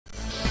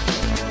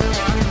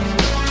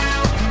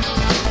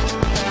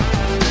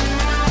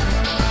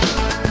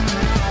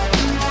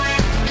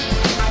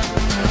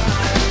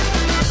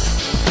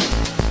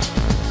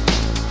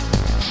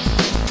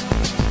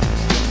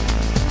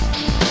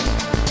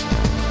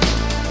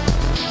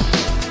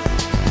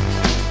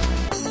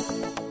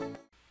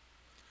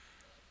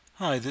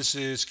Hi, this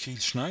is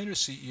Keith Schneider,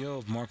 CEO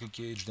of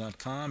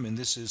MarketGauge.com, and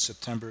this is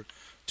September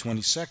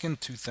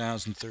 22nd,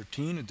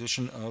 2013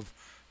 edition of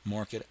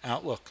Market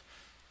Outlook.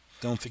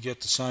 Don't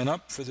forget to sign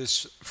up for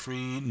this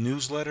free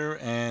newsletter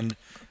and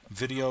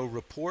video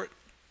report,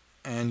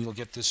 and you'll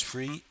get this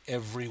free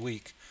every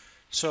week.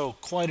 So,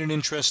 quite an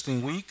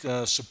interesting week.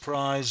 A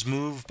surprise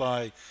move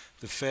by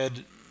the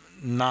Fed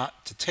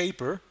not to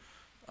taper,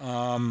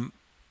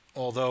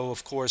 although,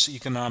 of course,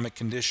 economic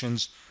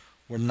conditions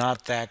were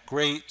not that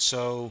great.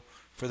 So,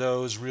 for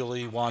those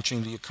really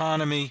watching the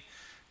economy,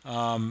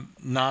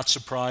 not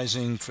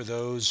surprising for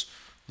those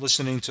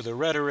listening to the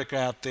rhetoric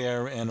out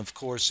there, and of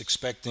course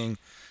expecting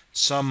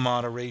some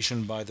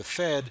moderation by the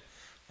Fed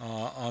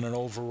on an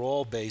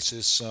overall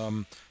basis,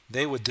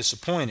 they were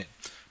disappointed.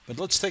 But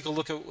let's take a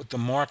look at what the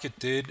market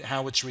did,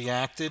 how it's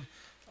reacted.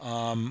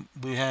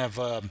 We have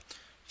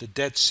the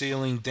debt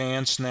ceiling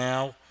dance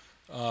now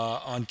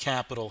on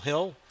Capitol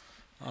Hill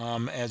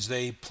as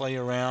they play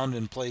around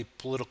and play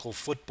political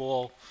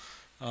football.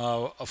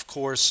 Of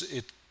course,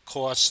 it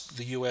cost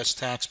the U.S.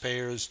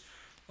 taxpayers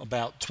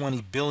about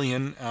 $20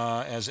 billion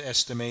as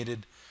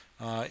estimated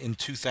in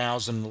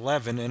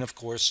 2011, and of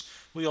course,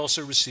 we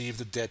also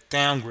received a debt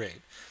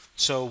downgrade.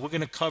 So we're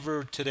going to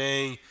cover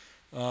today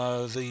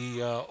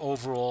the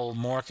overall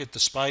market, the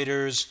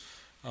spiders,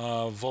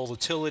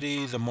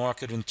 volatility, the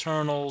market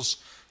internals,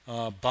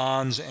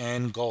 bonds,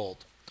 and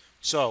gold.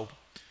 So,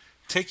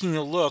 taking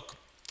a look,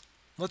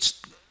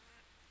 let's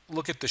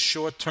look at the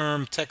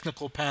short-term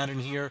technical pattern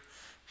here.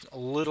 A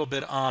little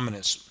bit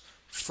ominous.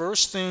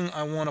 First thing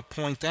I want to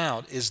point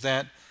out is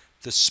that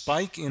the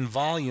spike in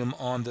volume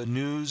on the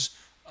news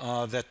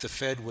that the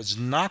Fed was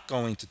not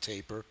going to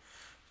taper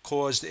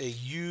caused a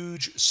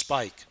huge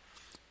spike.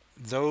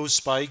 Those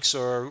spikes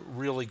are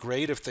really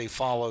great if they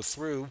follow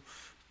through,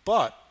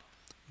 but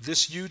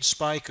this huge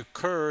spike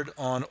occurred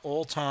on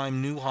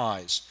all-time new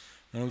highs.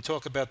 When we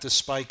talk about this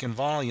spike in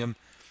volume,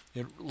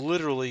 it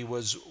literally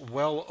was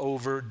well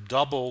over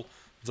double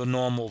the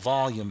normal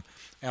volume.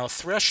 Our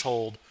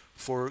threshold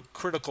for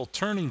critical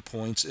turning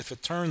points, if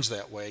it turns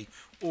that way,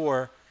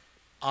 or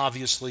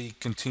obviously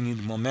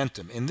continued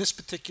momentum. In this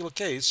particular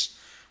case,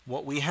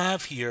 what we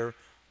have here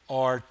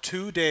are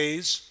 2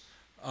 days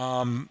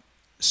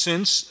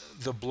since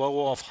the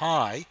blow-off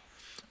high,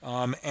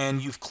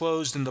 and you've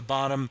closed in the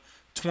bottom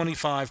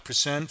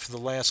 25% for the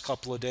last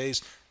couple of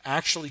days,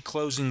 actually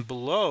closing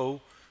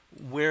below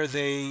where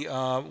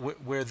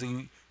where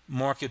the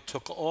market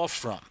took off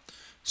from.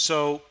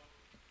 So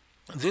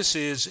this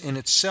is in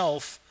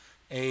itself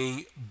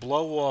a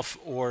blow-off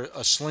or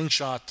a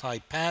slingshot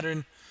type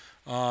pattern.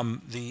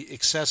 The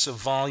excessive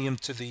volume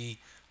to the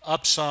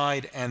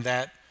upside and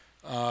that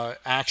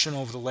action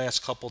over the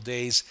last couple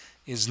days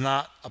is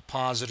not a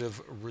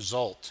positive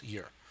result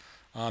here.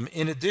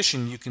 In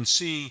addition, you can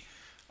see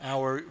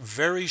our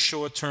very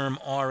short-term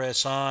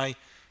RSI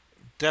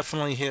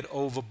definitely hit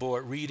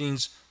overbought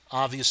readings.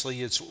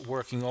 Obviously, it's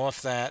working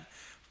off that.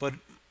 But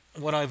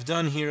what I've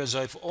done here is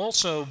I've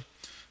also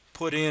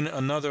put in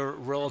another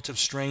relative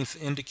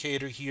strength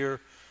indicator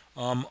here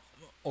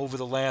over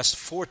the last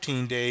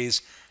 14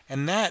 days,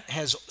 and that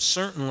has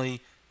certainly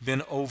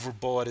been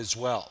overbought as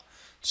well.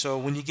 So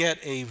when you get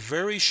a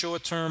very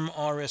short-term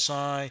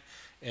RSI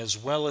as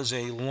well as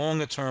a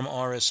longer-term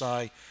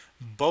RSI,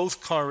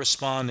 both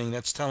corresponding,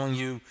 that's telling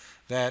you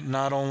that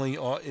not only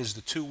is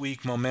the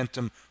 2-week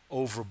momentum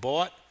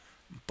overbought,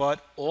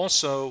 but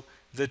also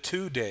the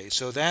 2-day.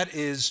 So that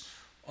is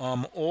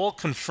all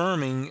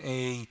confirming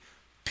a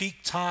peak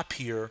top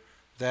here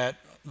that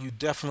you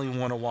definitely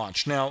want to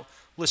watch. Now,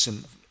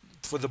 listen,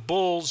 for the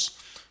bulls,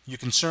 you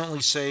can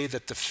certainly say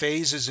that the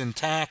phase is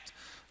intact.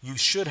 You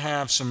should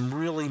have some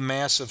really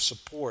massive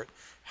support.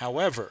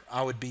 However,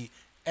 I would be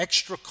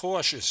extra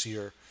cautious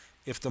here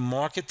if the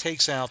market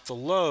takes out the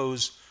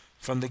lows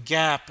from the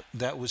gap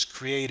that was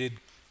created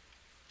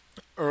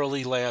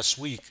early last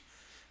week.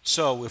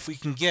 So if we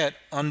can get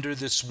under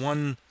this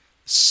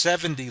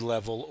 170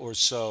 level or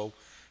so,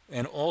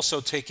 and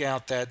also take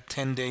out that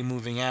 10-day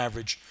moving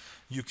average,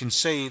 you can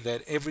say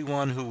that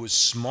everyone who was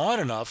smart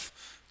enough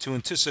to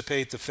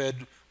anticipate the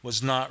Fed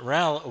was not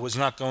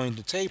going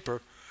to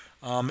taper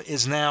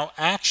is now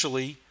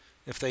actually,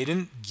 if they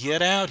didn't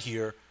get out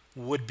here,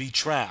 would be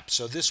trapped.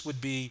 So this would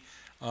be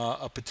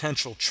a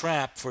potential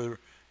trap for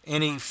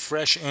any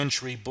fresh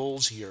entry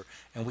bulls here,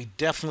 and we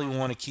definitely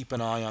want to keep an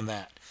eye on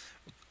that.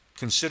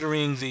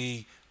 Considering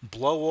the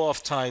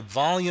blow-off type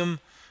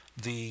volume,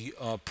 the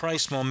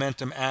price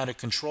momentum out of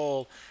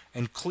control,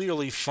 and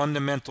clearly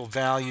fundamental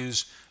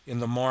values in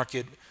the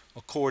market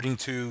according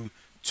to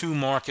two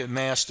market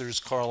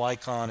masters, Carl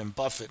Icahn and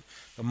Buffett,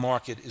 the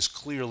market is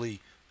clearly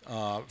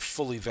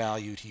fully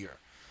valued here.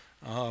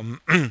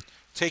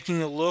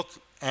 Taking a look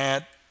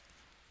at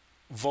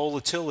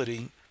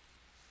volatility,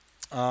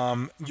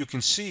 you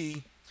can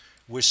see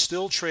we're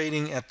still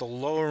trading at the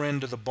lower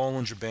end of the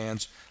Bollinger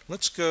Bands.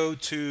 Let's go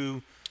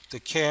to the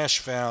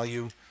cash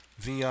value,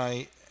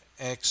 VIX.X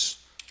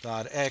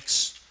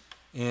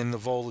in the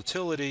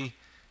volatility,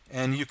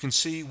 and you can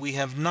see we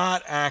have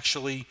not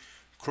actually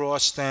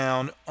crossed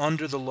down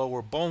under the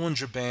lower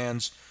Bollinger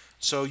Bands.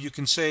 So you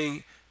can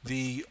say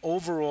the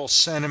overall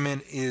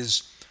sentiment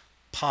is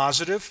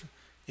positive.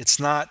 It's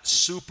not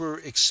super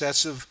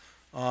excessive.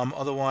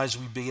 Otherwise,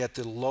 we'd be at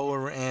the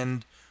lower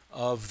end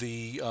of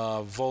the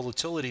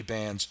volatility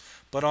bands.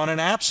 But on an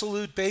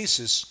absolute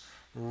basis,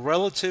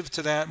 relative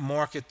to that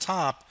market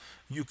top,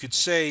 you could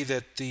say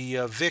that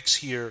the VIX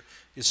here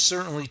is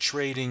certainly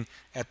trading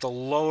at the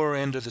lower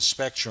end of the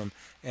spectrum.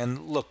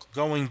 And look,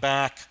 going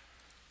back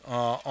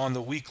on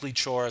the weekly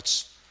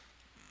charts,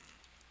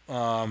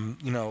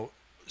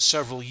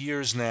 several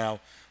years now,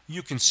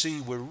 you can see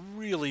we're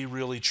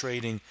really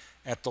trading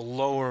at the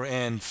lower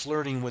end,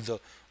 flirting with the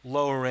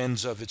lower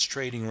ends of its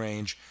trading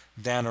range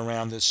down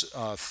around this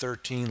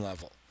 13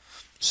 level.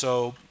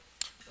 So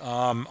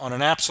on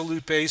an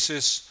absolute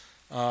basis,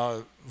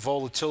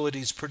 volatility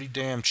is pretty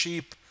damn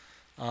cheap,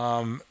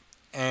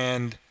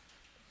 and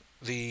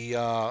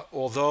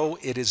although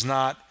it is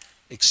not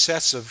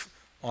excessive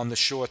on the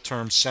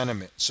short-term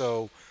sentiment.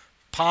 So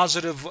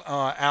positive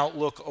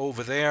outlook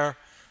over there.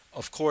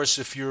 Of course,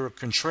 if you're a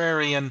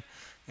contrarian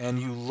and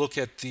you look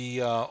at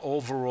the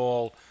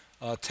overall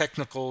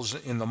technicals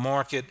in the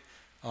market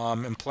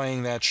and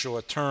playing that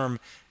short term,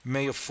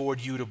 may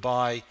afford you to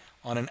buy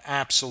on an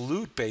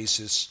absolute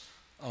basis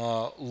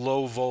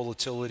low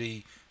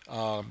volatility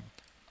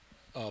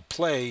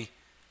play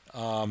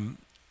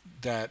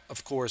that,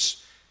 of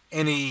course,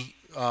 any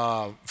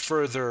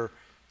further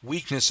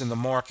weakness in the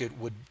market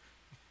would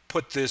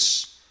put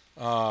this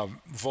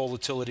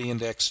volatility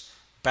index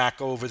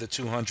back over the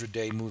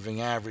 200-day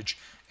moving average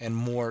and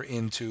more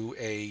into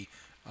a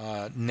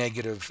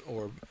negative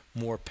or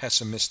more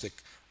pessimistic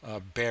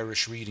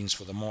bearish readings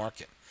for the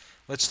market.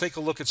 Let's take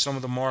a look at some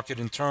of the market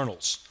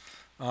internals.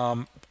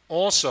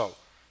 Also,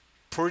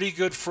 pretty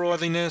good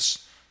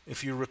frothiness.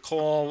 If you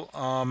recall,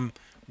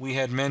 we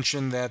had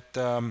mentioned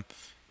that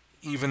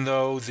even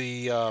though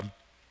the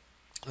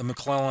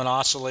McClellan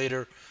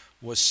oscillator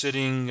was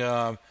sitting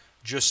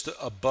just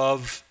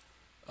above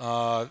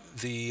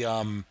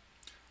the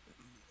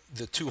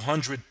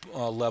 200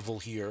 level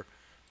here,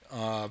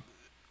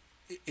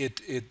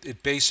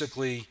 it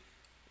basically,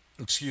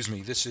 excuse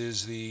me, this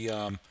is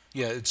the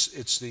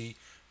it's the,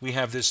 we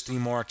have this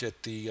demarked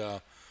at the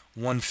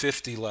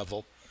 150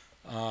 level,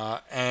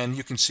 and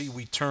you can see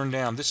we turn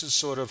down. This is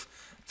sort of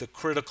the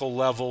critical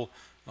level.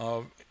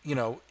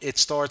 It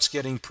starts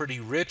getting pretty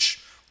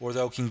rich,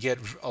 although it can get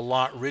a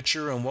lot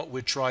richer, and what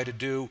we try to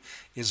do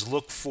is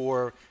look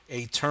for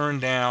a turn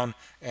down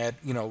at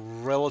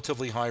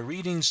relatively high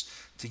readings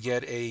to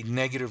get a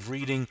negative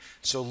reading.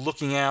 So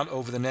looking out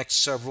over the next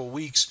several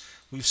weeks,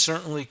 we've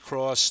certainly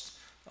crossed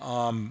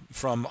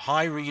from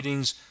high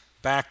readings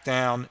back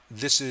down.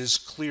 This is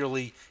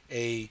clearly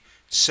a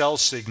sell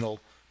signal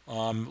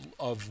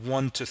of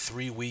 1 to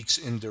 3 weeks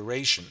in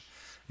duration.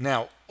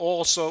 Now,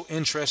 also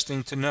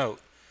interesting to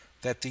note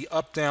that the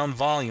up-down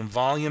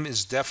volume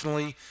is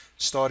definitely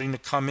starting to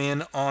come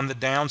in on the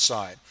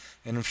downside.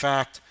 And in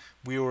fact,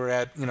 we were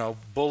at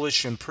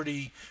bullish and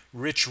pretty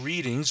rich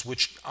readings,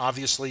 which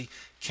obviously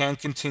can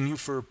continue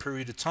for a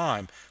period of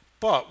time.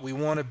 But we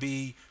want to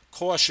be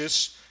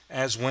cautious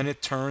as when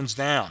it turns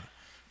down.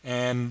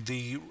 And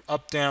the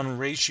up-down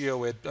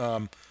ratio at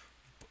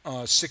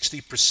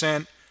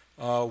 60%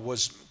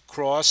 was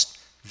crossed.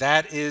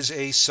 That is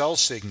a sell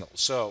signal.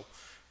 So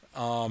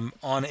on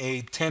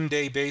a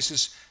 10-day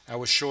basis,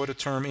 our shorter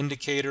term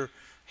indicator,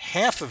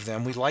 half of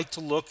them, we like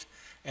to look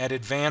at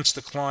advanced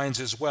declines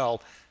as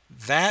well.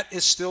 That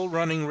is still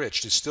running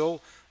rich. It's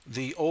still,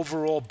 the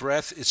overall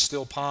breadth is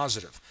still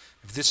positive.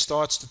 If this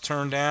starts to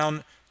turn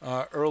down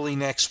early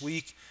next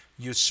week,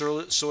 you're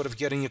sort of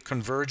getting a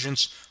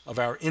convergence of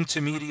our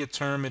intermediate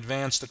term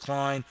advanced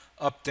decline,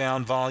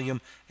 up-down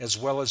volume, as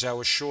well as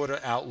our shorter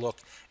outlook,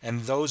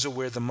 and those are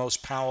where the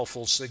most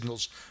powerful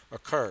signals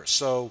occur.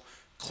 So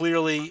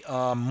clearly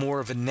more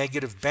of a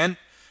negative bent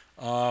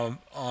on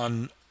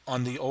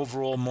the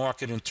overall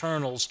market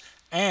internals,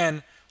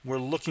 and we're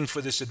looking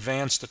for this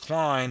advanced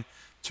decline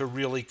to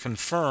really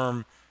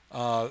confirm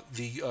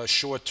the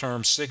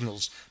short-term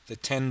signals, the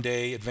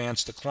 10-day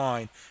advanced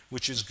decline,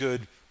 which is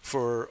good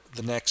for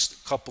the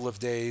next couple of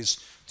days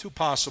to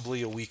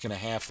possibly a week and a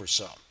half or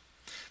so.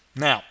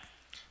 Now,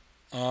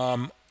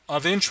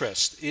 of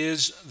interest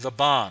is the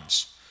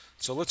bonds.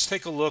 So let's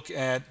take a look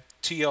at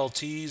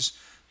TLTs.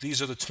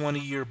 These are the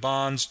 20-year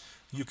bonds.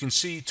 You can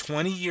see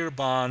 20-year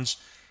bonds.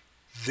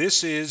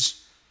 This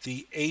is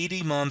the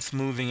 80-month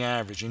moving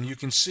average, and you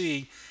can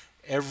see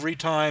every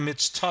time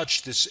it's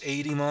touched this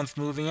 80-month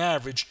moving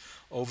average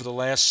over the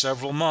last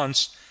several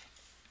months,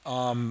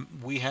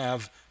 we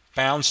have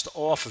bounced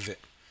off of it.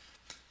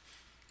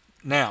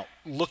 Now,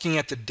 looking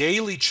at the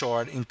daily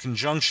chart in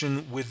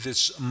conjunction with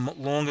this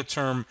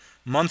longer-term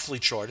monthly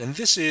chart, and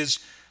this is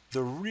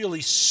the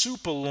really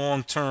super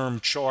long-term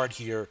chart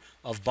here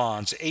of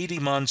bonds, 80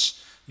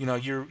 months,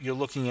 you're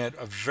looking at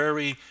a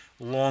very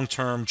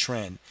long-term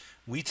trend.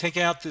 We take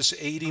out this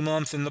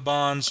 80-month in the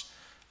bonds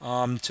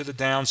to the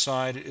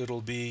downside,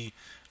 it'll be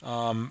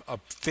a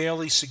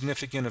fairly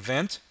significant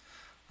event.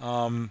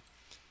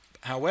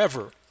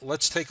 However,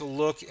 let's take a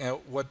look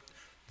at what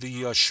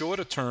the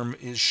shorter term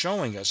is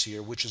showing us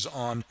here, which is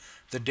on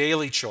the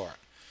daily chart.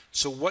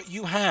 So what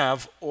you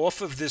have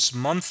off of this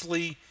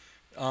monthly,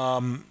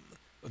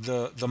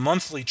 the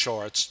monthly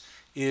charts,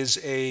 is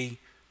a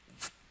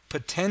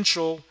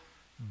potential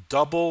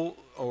double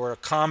or a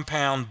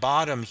compound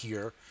bottom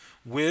here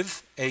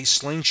with a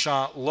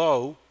slingshot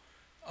low,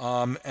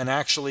 and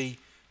actually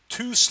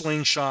two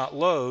slingshot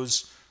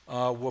lows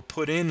were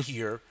put in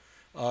here,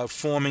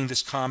 forming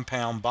this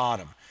compound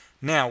bottom.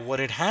 Now, what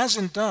it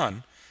hasn't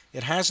done,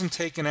 it hasn't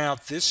taken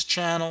out this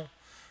channel,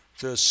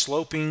 the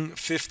sloping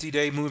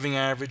 50-day moving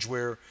average,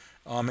 where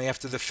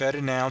after the Fed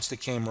announced,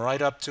 it came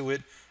right up to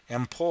it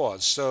and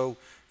paused. So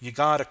you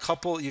got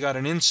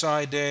an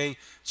inside day,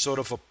 sort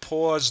of a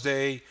pause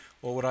day,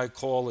 or what I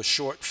call a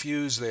short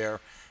fuse there.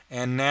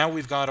 And now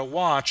we've got to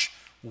watch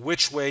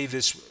which way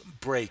this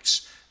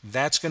breaks.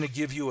 That's going to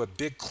give you a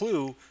big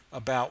clue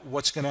about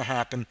what's going to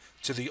happen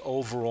to the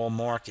overall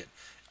market.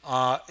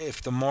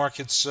 If the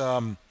markets,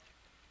 if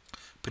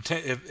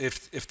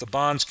the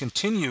bonds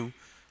continue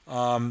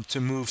to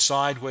move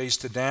sideways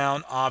to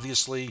down,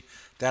 obviously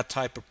that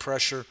type of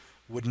pressure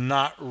would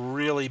not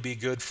really be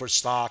good for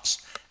stocks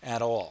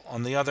at all.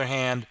 On the other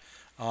hand,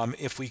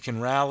 if we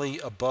can rally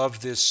above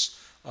this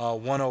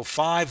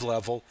 105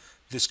 level,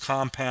 this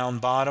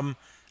compound bottom,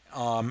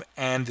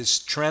 and this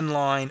trend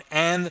line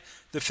and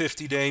the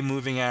 50-day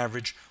moving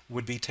average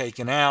would be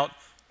taken out,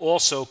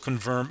 also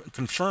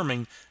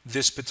confirming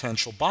this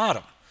potential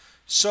bottom.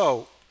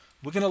 So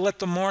we're going to let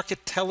the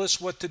market tell us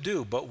what to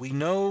do, but we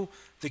know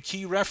the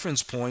key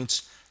reference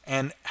points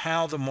and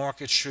how the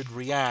market should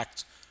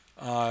react,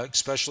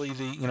 especially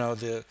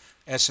the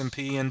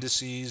S&P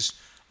indices,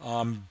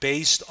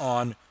 based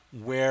on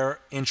where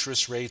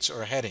interest rates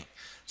are heading.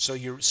 So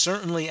you're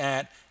certainly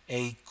at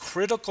a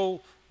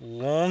critical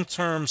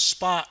long-term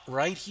spot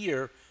right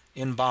here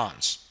in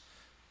bonds,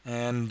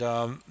 and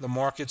the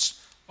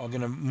markets are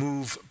going to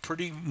move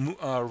pretty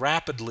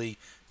rapidly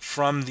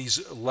from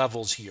these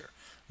levels here.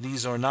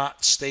 These are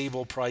not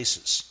stable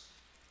prices.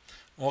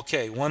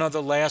 Okay, one other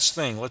last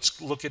thing.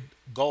 Let's look at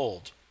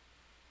gold.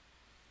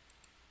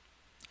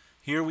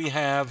 Here we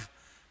have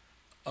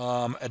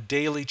a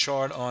daily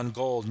chart on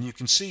gold, and you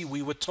can see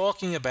we were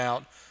talking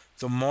about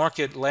the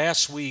market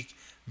last week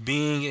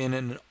being in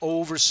an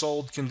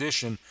oversold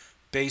condition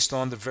based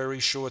on the very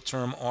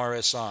short-term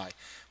RSI.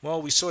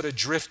 Well, we sort of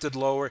drifted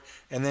lower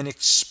and then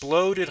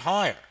exploded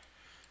higher.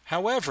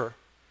 However,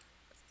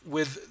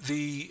 with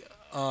the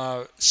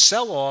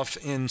sell-off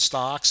in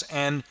stocks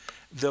and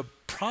the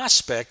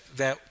prospect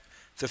that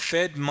the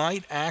Fed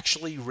might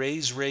actually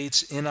raise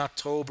rates in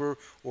October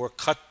or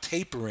cut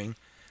tapering,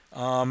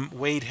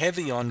 weighed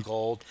heavy on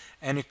gold,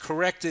 and it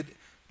corrected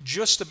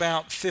just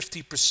about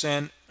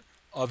 50%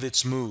 of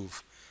its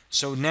move.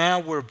 So now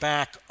we're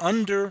back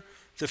under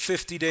the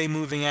 50-day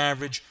moving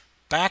average,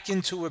 back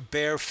into a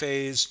bear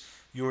phase.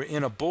 You're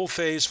in a bull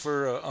phase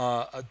for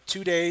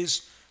 2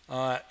 days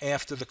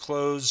after the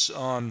close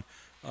on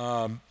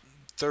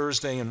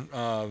Thursday and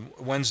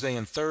Wednesday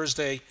and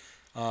Thursday.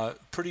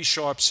 Pretty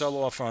sharp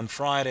sell-off on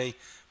Friday,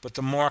 but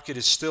the market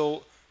is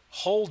still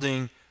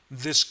holding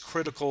this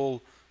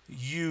critical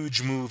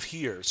huge move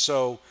here.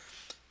 So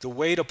the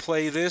way to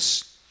play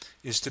this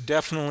is to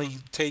definitely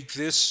take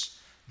these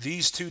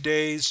 2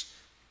 days,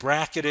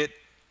 bracket it,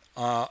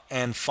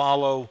 and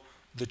follow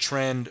the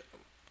trend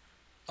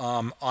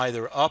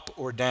either up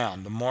or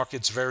down. The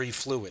market's very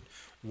fluid.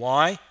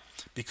 Why?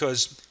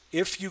 Because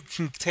if you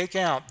can take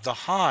out the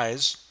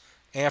highs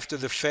after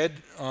the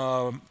Fed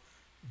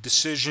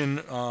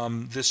decision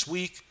this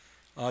week,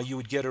 you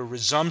would get a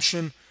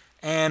resumption.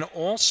 And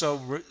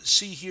also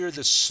see here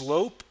the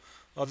slope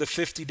of the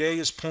 50-day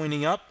is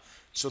pointing up,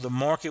 so the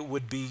market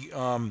would be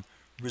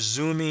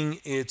resuming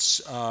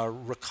its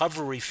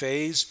recovery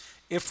phase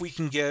if we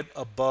can get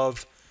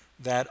above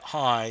that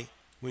high,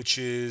 which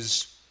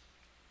is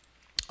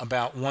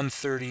about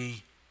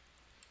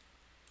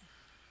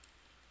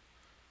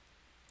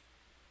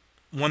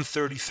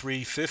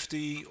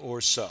 133.50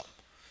 or so.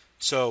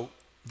 So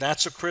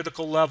that's a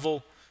critical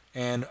level,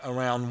 and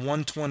around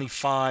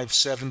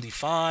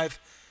 125.75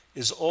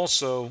 is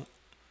also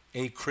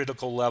a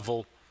critical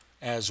level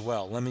as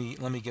well. Let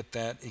me get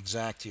that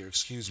exact here.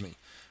 Excuse me.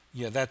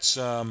 Yeah, that's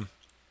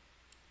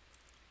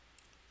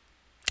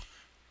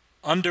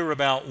under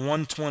about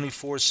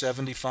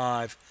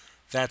 124.75.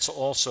 That's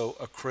also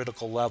a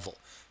critical level.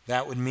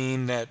 That would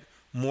mean that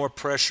more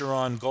pressure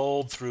on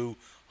gold through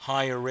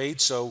higher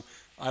rates. So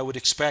I would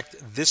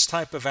expect this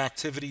type of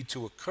activity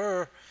to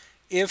occur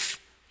if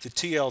the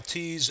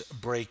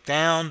TLTs break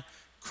down,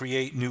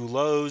 create new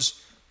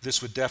lows.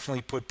 This would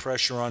definitely put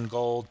pressure on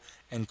gold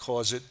and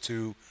cause it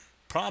to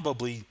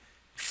probably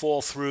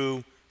fall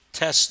through,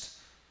 test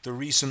the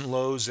recent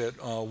lows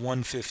at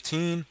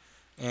 115,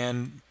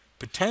 and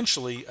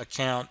potentially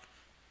account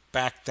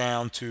back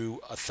down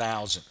to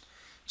 1,000.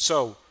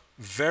 So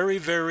very,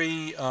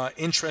 very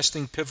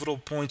interesting pivotal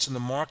points in the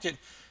market.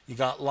 You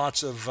got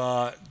lots of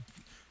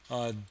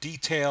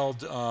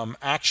detailed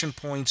action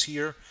points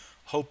here.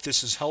 Hope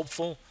this is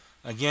helpful.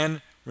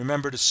 Again,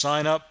 remember to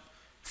sign up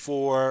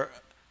for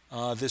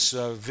this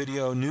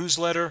video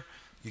newsletter.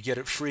 You get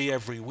it free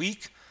every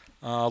week.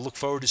 Look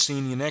forward to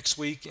seeing you next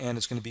week, and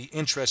it's going to be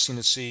interesting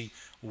to see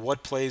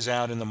what plays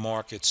out in the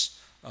markets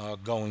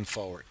going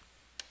forward.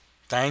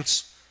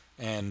 Thanks,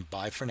 and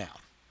bye for now.